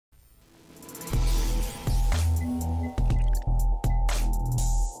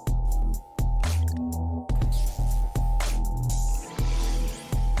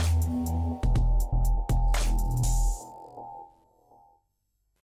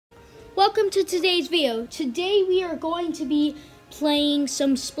welcome to today's video. Today we are going to be playing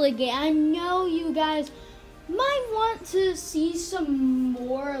some Splitgate. I know you guys might want to see some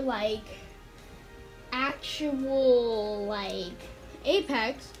more like actual like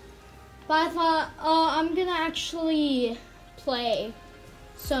Apex, but I thought I'm gonna actually play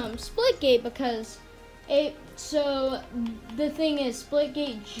some Splitgate because so the thing is,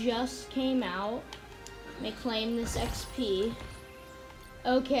 Splitgate just came out. Let me claim this XP.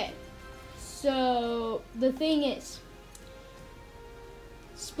 Okay, so the thing is,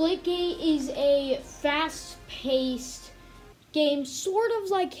 Splitgate is a fast-paced game, sort of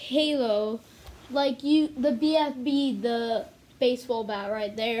like Halo, like the BFB, the baseball bat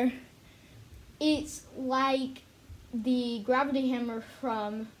right there. It's like the gravity hammer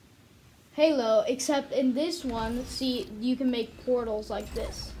from Halo, except in this one, see, you can make portals like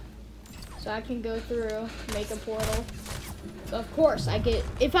this. So I can go through, make a portal. Of course,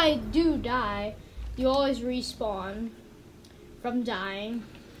 if I do die, you always respawn from dying,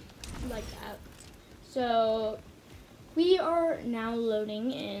 like that. So, we are now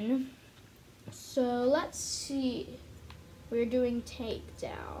loading in. So, let's see. We're doing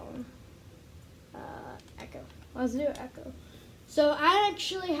takedown. Echo. Let's do Echo. So, I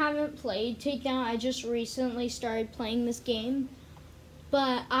actually haven't played takedown. I just recently started playing this game.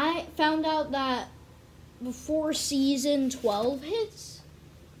 But I found out that before season 12 hits,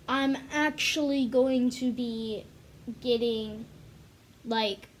 I'm actually going to be getting,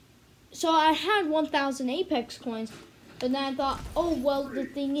 like, so I had 1,000 Apex coins, but then I thought, oh, well, the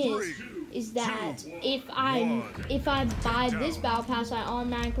thing is that if I buy this battle pass, I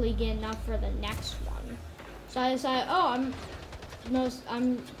automatically get enough for the next one. So I decided, oh,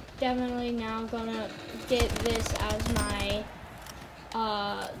 I'm definitely now gonna get this as my,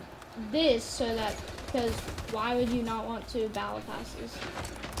 this, so that, because why would you not want to battle passes?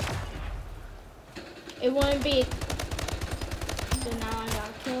 It wouldn't be. So now I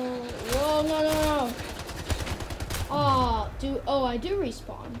got killed. Whoa, no. Oh, I do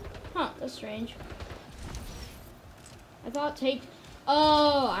respawn. Huh, that's strange. I thought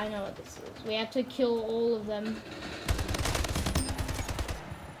oh, I know what this is. We have to kill all of them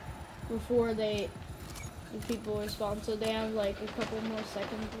before the people respawn. So they have like a couple more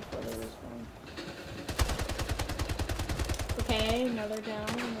seconds before they respawn. Okay, another down.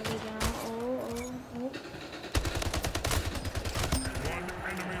 Oh.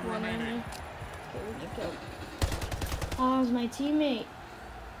 One enemy. Okay, we get killed. Oh, it's my teammate.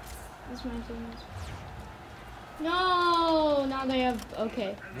 That's my teammate. No! Now they have,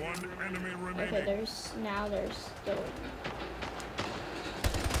 okay. Okay, there's still.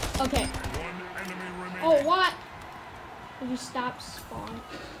 Okay. Oh, what? Did you stop spawn?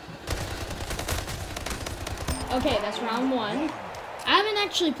 Okay, that's round one. I haven't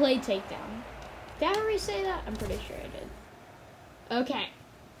actually played Takedown. Did I already say that? I'm pretty sure I did. Okay.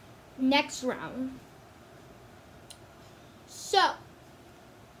 Next round. So,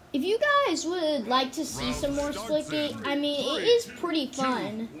 if you guys would like to see some more Splitgate, I mean, it is pretty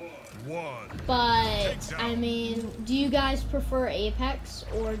fun. But, I mean, do you guys prefer Apex,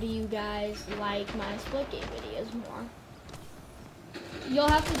 or do you guys like my Splitgate videos more? You'll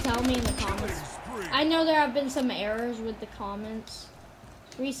have to tell me in the comments. I know there have been some errors with the comments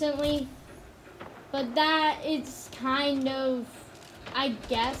recently, but that is kind of, I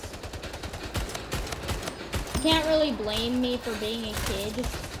guess, you can't really blame me for being a kid.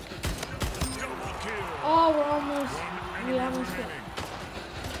 Oh, we almost hit.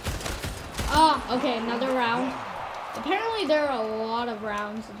 Oh, okay, another round. Apparently there are a lot of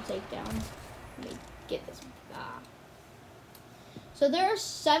rounds in Takedown. Let me get this. So there are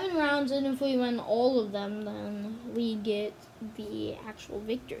 7 rounds, and if we win all of them, then we get the actual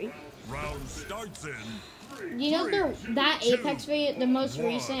victory. Round starts in. You know that Apex video, the most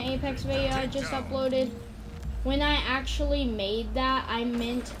recent Apex video I just uploaded? When I actually made that, I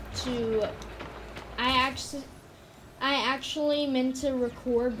actually meant to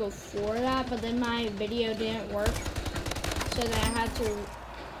record before that, but then my video didn't work, so then I had to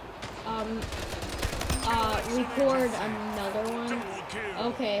record another one.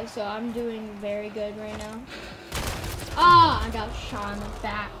 Okay, so I'm doing very good right now. Ah, I got shot in the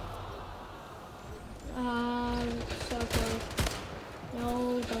back. So close.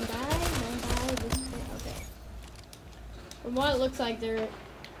 No, don't die. This thing. Okay. From what it looks like, they're.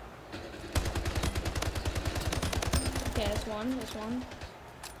 Okay, that's one.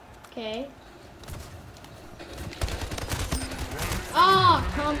 Okay. Oh,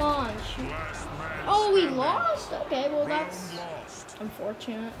 come on. Shoot. Oh, we lost? Okay, well, that's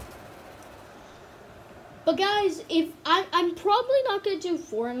unfortunate. But guys, if I'm probably not gonna do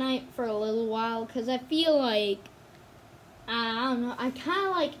Fortnite for a little while because I feel like I don't know. I kind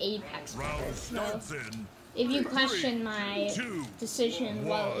of like Apex better. So if you question my decision,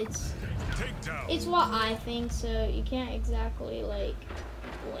 well, it's what I think. So you can't exactly like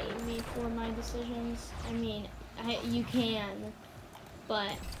blame me for my decisions. I mean, you can,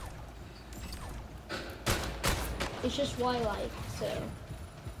 but it's just what I like. So.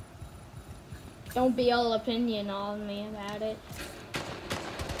 Don't be all opinion on me about it.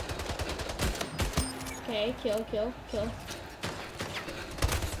 Okay, kill. Okay,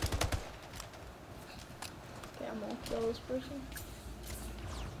 I'm gonna kill this person.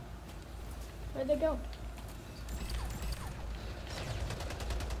 Where'd they go?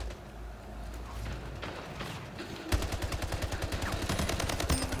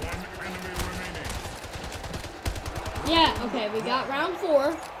 One enemy remaining. Yeah, okay, we got round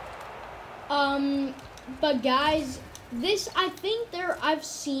 4. But guys, this, I think I've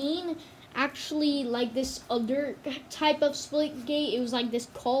seen actually like this other type of Splitgate. It was like this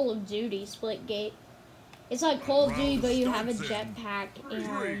Call of Duty Splitgate. It's like Call of Duty, but you have a jetpack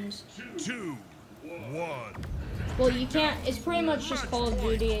and... 2, 1. Well, you can't, it's pretty much just Call of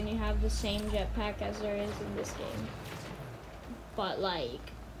Duty and you have the same jetpack as there is in this game. But like,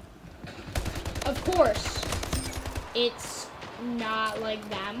 of course, it's not like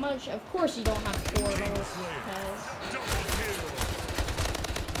that much. Of course you don't have portals because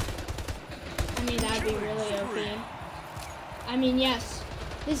I mean that'd be really OP. I mean, yes,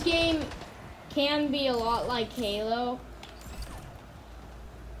 this game can be a lot like Halo.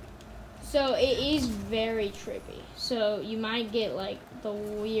 So it is very trippy. So you might get like the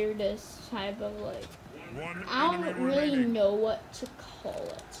weirdest type of like, I don't really know what to call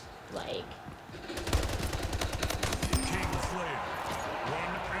it. Like,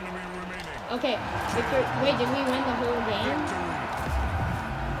 okay, Victor, wait, did we win the whole game?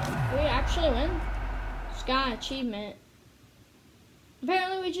 Did we actually win? Just got an achievement.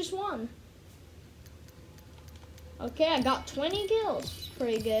 Apparently we just won. Okay, I got 20 kills.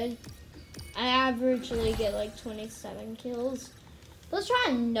 Pretty good. I averagely get like 27 kills. Let's try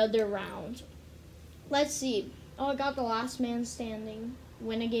another round. Let's see. Oh, I got the last man standing.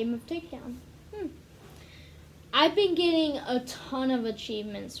 Win a game of takedown. I've been getting a ton of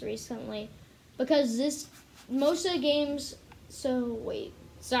achievements recently because most of the games, so wait,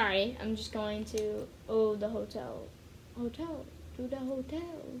 sorry, I'm just going to, the hotel, to the hotel.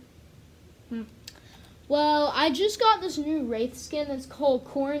 Well, I just got this new Wraith skin that's called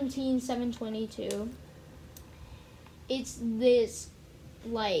Quarantine 722. It's this,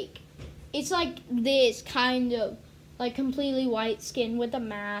 like, it's like this kind of, like, completely white skin with a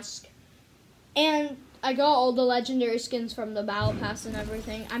mask. And I got all the legendary skins from the battle pass and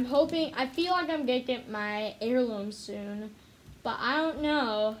everything. I'm hoping, I feel like I'm gonna get my heirloom soon, but I don't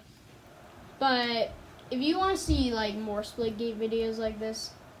know. But if you want to see like more Splitgate videos like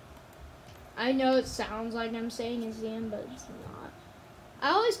this, I know it sounds like I'm saying it's the end, but it's not.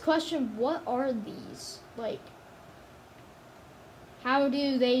 I always question, what are these? Like, how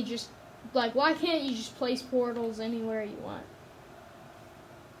do they just, like, why can't you just place portals anywhere you want?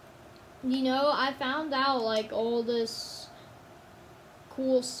 You know, I found out, like, all this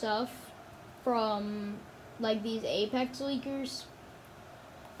cool stuff from, like, these Apex leakers.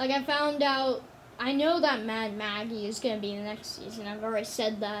 Like, I found out, I know that Mad Maggie is going to be in the next season. I've already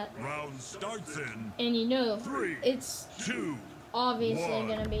said that. Round starts in. And you know, 3, it's 2, obviously 1.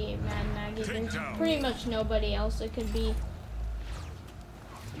 going to be Mad Maggie. There's pretty much nobody else it could be.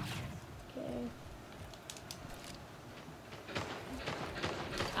 Okay.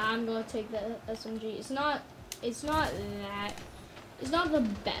 I'm going to take the SMG. It's not the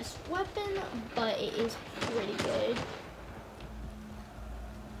best weapon, but it is pretty good.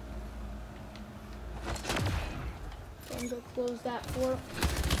 So I'm going to close that door.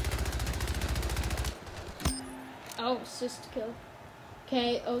 Oh, assist kill.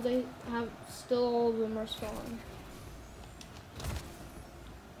 Okay, oh, they have, still all of them are spawning.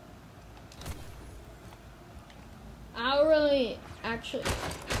 I don't really, actually.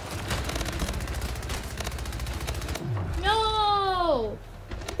 No!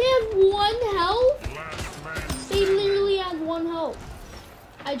 They have 1 health? They literally had 1 health.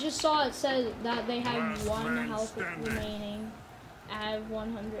 I just saw it said that they had 1 health remaining. I have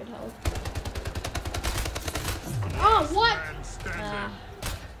 100 health. Oh, what?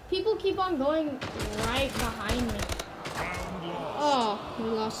 People keep on going right behind me. Oh, we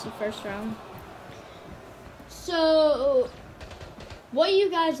lost the first round. So, what do you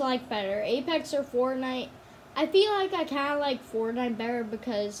guys like better, Apex or Fortnite? I feel like I kind of like Fortnite better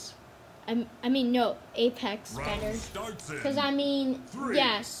because I mean, no, Apex better. Round starts in Because, I mean, 3,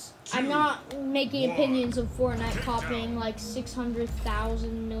 yes, 2, I'm not making 1. opinions of Fortnite Take copying down. like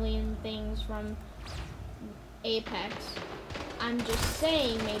 600,000 million things from Apex. I'm just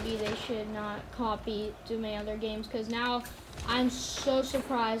saying maybe they should not copy too many other games, because now I'm so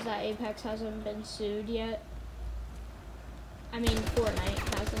surprised that Apex hasn't been sued yet. I mean, Fortnite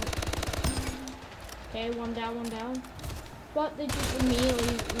hasn't. Okay, one down, one down. What? They just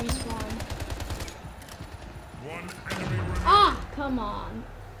immediately respawn. One enemy remaining. Ah, come on.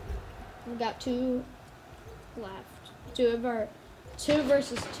 We got 2 left. 2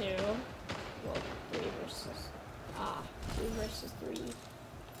 versus 2. Well, 3 versus 2 versus 3.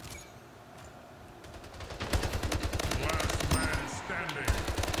 Last man standing.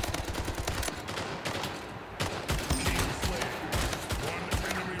 Team Slade. One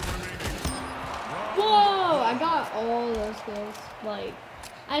enemy remaining. Whoa! I got all those kills. Like,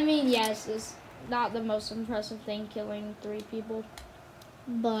 I mean, yes, it's not the most impressive thing killing 3 people,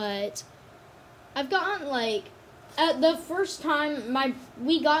 but I've gotten like at the first time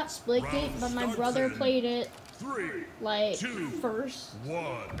we got Splitgate, but my brother played it 3, like 2, first. 1.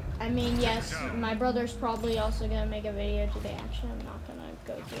 I mean, yes, my brother's probably also gonna make a video today. Actually, I'm not gonna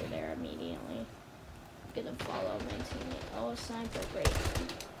go through there immediately. I'm gonna follow my teammate. Oh, sniper, great.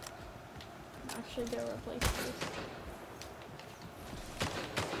 Actually, go replace this.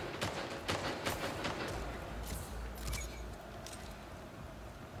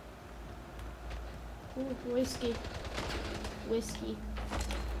 Ooh, whiskey. Whiskey.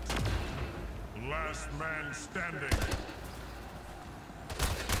 Last man standing.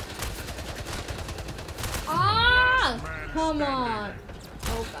 Ah! Last man Come standing. on.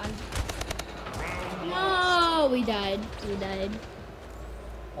 Oh, God. Round No, lost. we died. We died.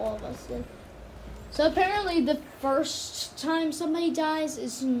 All of us did. So apparently the first time somebody dies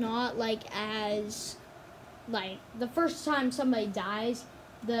is not like as, like, the first time somebody dies,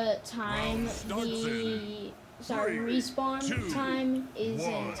 the time, Round starts in respawn 3, 2, time 1.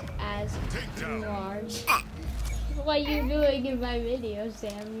 isn't as Takedown. large. What you doing in my video,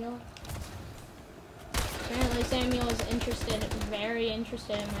 Samuel? Apparently Samuel is very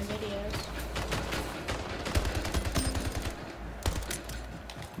interested in my videos.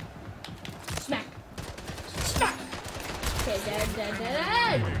 Smack! Smack! Okay,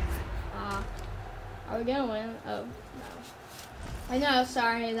 dead. Are we gonna win? Oh, no. I know,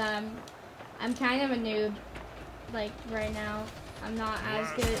 sorry that I'm kind of a noob. Like, right now. I'm not as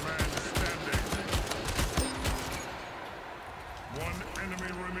Last good. man standing. One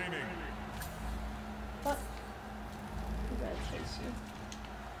enemy remaining. What? I'm gonna chase you.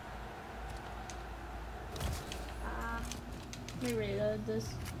 Let me reload this.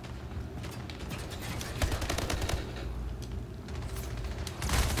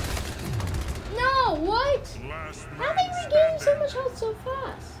 No, what? Last How man did we gain so standing. much health so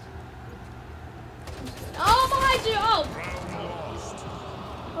fast? Oh, behind you! Oh! Round lost.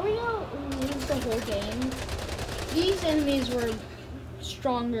 Are we gonna lose the whole game? These enemies were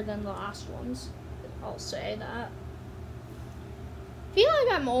stronger than the last ones. I'll say that. I feel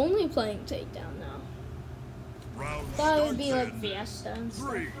like I'm only playing Takedown now. Round Thought it would be starts like in Fiesta and stuff.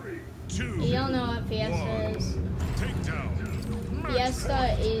 3, 2, You don't know what Fiesta 1. is. Takedown.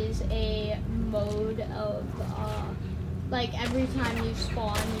 Fiesta is a mode of, like, every time you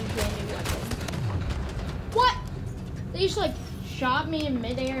spawn, you gain a weapon. What? They just, like, shot me in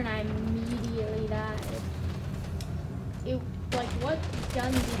midair and I immediately died. Like, what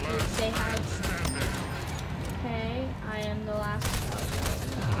gun did they have? Standing. Okay, I am the last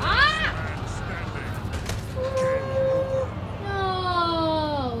person. Ah! Man standing. Ooh,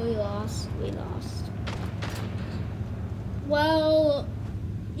 no, we lost. Well,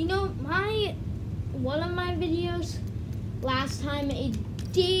 you know, one of my videos last time, it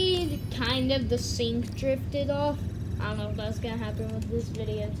did kind of, the sync drifted off. I don't know if that's gonna happen with this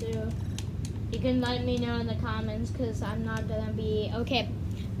video too. You can let me know in the comments, because I'm not gonna be okay.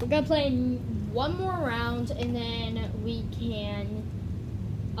 We're gonna play one more round and then we can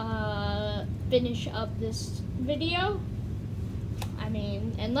finish up this video. I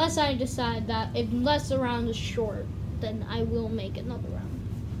mean, unless I decide that, unless the round is short, then I will make another round.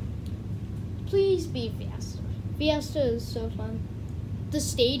 Please be Fiesta. Fiesta is so fun. The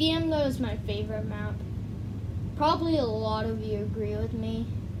stadium, though, is my favorite map. Probably a lot of you agree with me.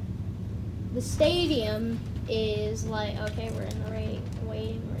 The stadium is like, okay, we're in the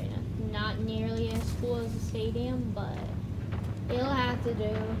waiting arena. Not nearly as cool as the stadium, but it'll have to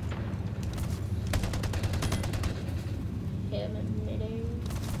do. Hit him in midair.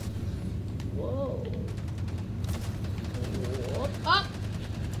 Whoa. Whoop. Up.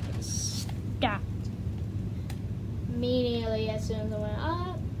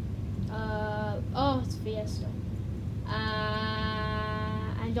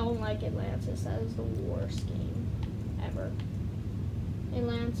 don't like Atlantis. That is the worst game ever.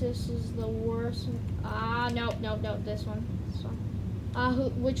 Atlantis is the worst. No, this one. This one.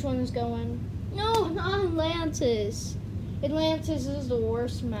 Which one is going? No, not Atlantis. Atlantis is the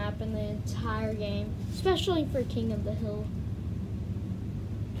worst map in the entire game, especially for King of the Hill.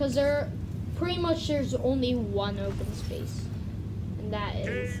 Because there's only one open space, and that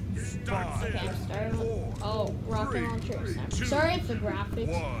is. Okay, I'm starting. Oh, rocket launcher. Sorry if the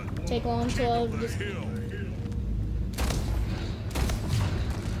graphics take long to load.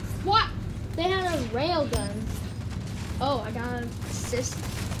 What? They had a railgun. Oh, I got an assist.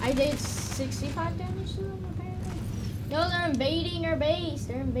 I did 65 damage to them, apparently. No, they're invading our base.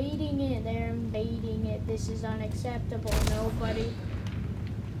 They're invading it. They're invading it. This is unacceptable. Nobody.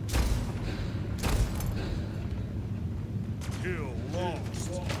 Hill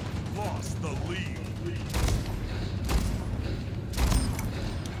lost the lead.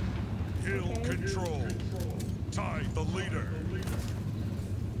 Hill control. Tied the leader.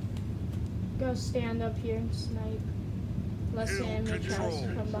 Go stand up here and snipe. Unless the enemy tries to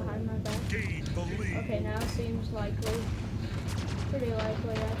come behind my back. Gain the lead. Okay, now it seems likely. Pretty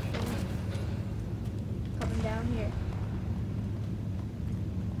likely, actually. Coming down here.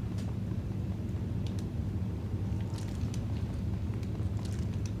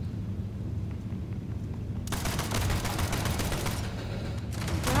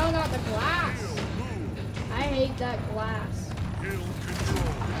 No, not the glass. I hate that glass. Hill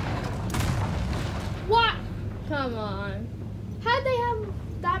control. What? Come on. How'd they have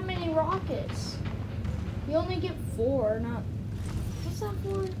that many rockets? You only get 4, not... What's that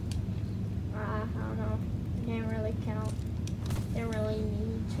for? I don't know. Can't really count. Didn't really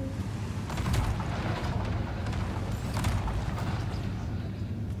need to.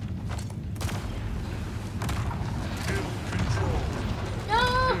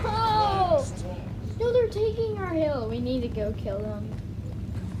 No! No, they're taking our hill. We need to go kill them.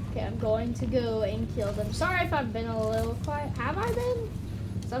 Okay, I'm going to go and kill them. Sorry if I've been a little quiet. Have I been?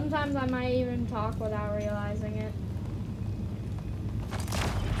 Sometimes I might even talk without realizing it.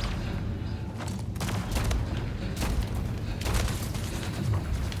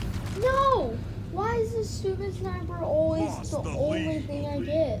 No! Why is this stupid sniper always the only thing I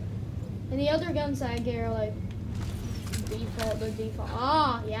get? And the other guns that I get are like default.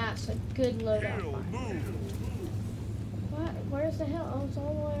 Ah, yes, a good loadout. What? Where's the hill? Oh, it's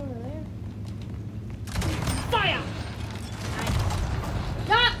all the way over there. Fire! Nice.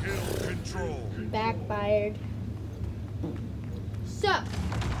 Ah! Hill control. Backfired. So,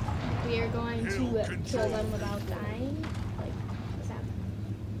 we are going to kill them without dying. Like, what's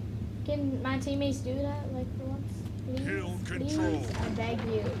happening? Can my teammates do that, like, for once? Please, please, I beg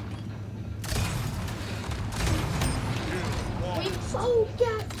you. We both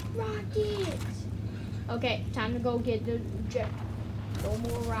got rockets! Okay, time to go get the jet. No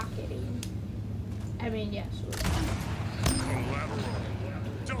more rocketing. I mean, yes.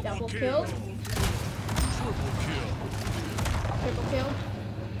 Double kill. Triple kill.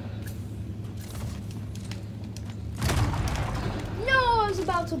 No, I was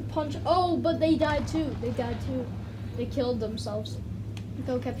about to punch. Oh, but they died too. They killed themselves.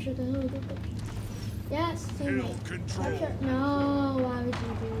 Go capture the hill. Yes, teammate. Capture. No, why would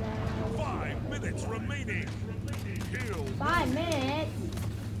you do that? 5 minutes remaining. 5 minutes?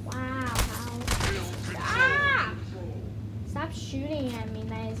 Wow. Ah! Stop shooting at me.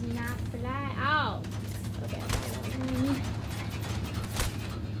 That is not for that. Ow. Okay.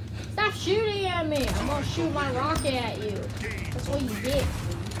 Stop shooting at me. I'm gonna shoot my rocket at you. That's what you get.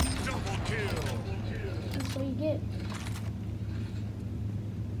 Double kill. That's what you get.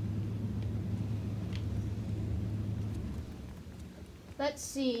 Let's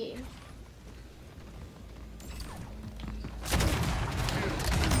see.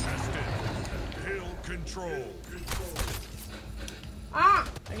 Hill control. Ah!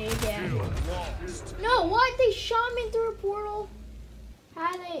 I need to get Hill lost. No, what? They shot me through a portal.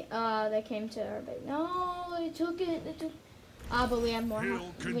 How they? They came to our base. No, they took it. But we have more.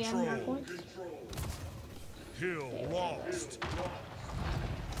 We have more points. Hill lost.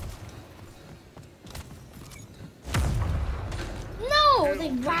 No, they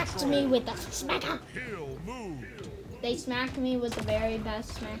whacked me with a smacker. Hill moved. They smacked me with the very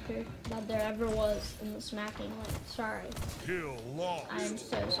best smacker that there ever was in the smacking lane. Sorry. Hill lost. I am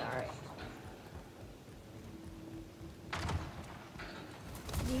so sorry.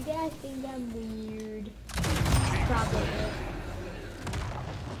 Do you guys think I'm weird? Probably.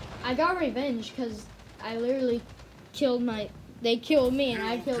 I got revenge because I literally killed they killed me and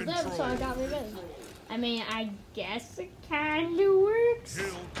I killed them, so I got revenge. I mean, I guess it kind of works.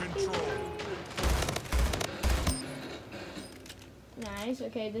 Hill control. Nice.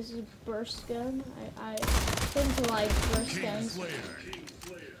 Okay, this is a burst gun. I tend to like burst King guns. Slayer.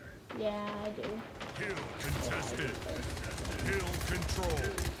 Yeah, I do. Hill contested. Hill control.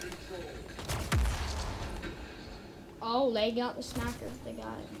 Oh, they got the smacker. They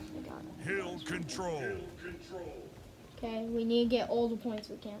got it. They got it. Hill control. Okay, we need to get all the points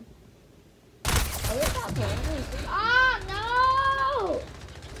we can. Oh, we got points. Ah, no!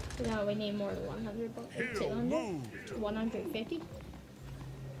 No, we need more than 100. Hill 200? moved. 150? I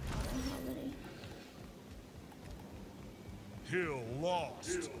don't know how many. Hill lost.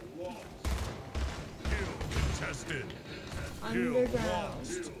 Hill contested. Hill Underground.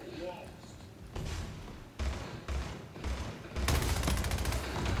 lost.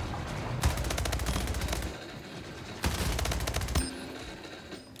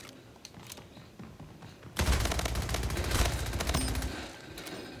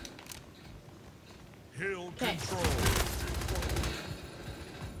 Hill Okay. control.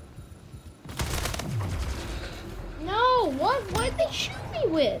 No, what did they shoot me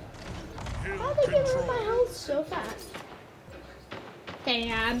with? Hill How did they get rid of control. my health so fast? Okay,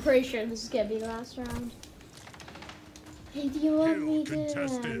 yeah, I'm pretty sure this is gonna be the last round. Hey, do you want Hill me to?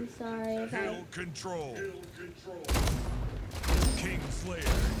 contested. I'm sorry if Hill I... control. King Slayer.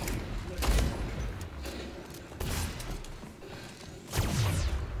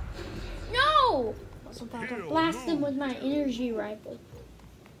 No! I was about to Hill blast him moved. with my energy rifle.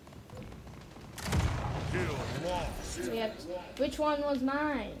 Hill lost. We have, which one was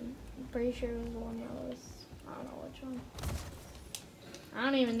mine? I'm pretty sure it was the one that was, I don't know which one. I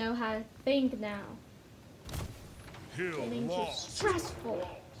don't even know how to think now. Hill Getting too lost. stressful.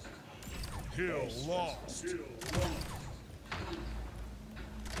 Hill lost. Okay,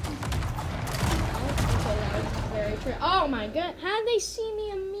 that was very true. Oh my god, how did they see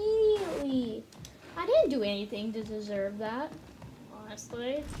me immediately? I didn't do anything to deserve that,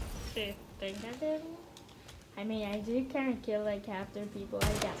 honestly. Do you think I did? I mean, I did kind of kill like half their people,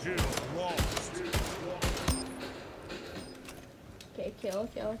 I guess. Hill lost. Okay, kill.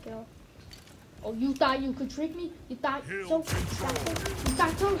 Oh, you thought you could trick me? You thought Hill so? control. You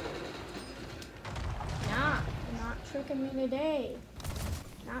thought so? Nah, you're not tricking me today.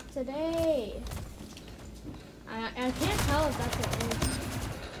 Not today. I can't tell if that's what it is.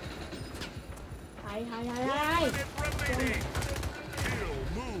 Hi. 1 minute remaining. Hill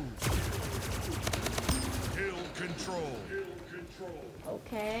move. Hill control.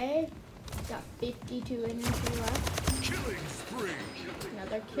 Okay. Got 52 energy left. Killing spree.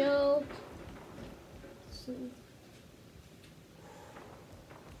 Another kill. Let's see.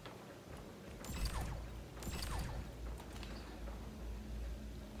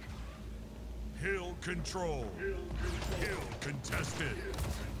 Hill control. Hill contested.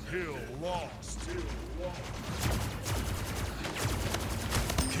 Hill lost.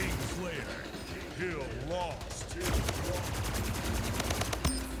 King Slayer. Hill lost.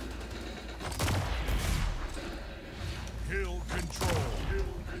 Hill control.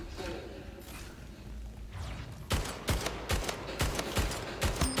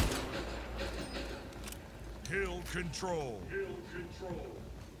 Hill control.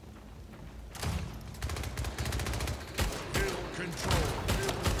 Hill control.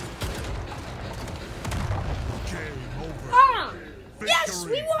 Game over. Ah! Yes,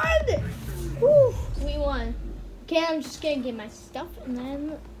 we Victory. won! Whew, we won. Okay, I'm just gonna get my stuff and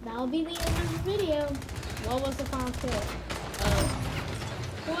then that'll be the end of the video. What was the final kill?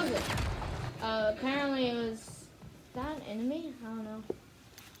 Who was it? Apparently it was that enemy? I don't know.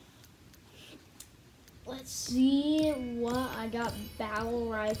 Let's see what I got. Battle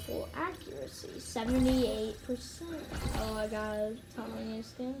rifle accuracy, 78%. Oh, I got a ton of new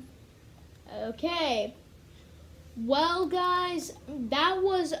skin. Okay. Well, guys, that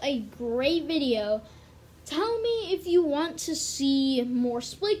was a great video. Tell me if you want to see more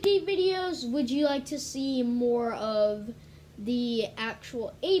Splitgate videos. Would you like to see more of the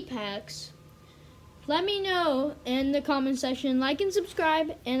actual Apex? Let me know in the comment section. Like and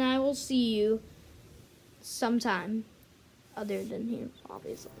subscribe, and I will see you sometime other than here,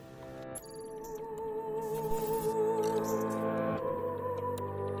 obviously.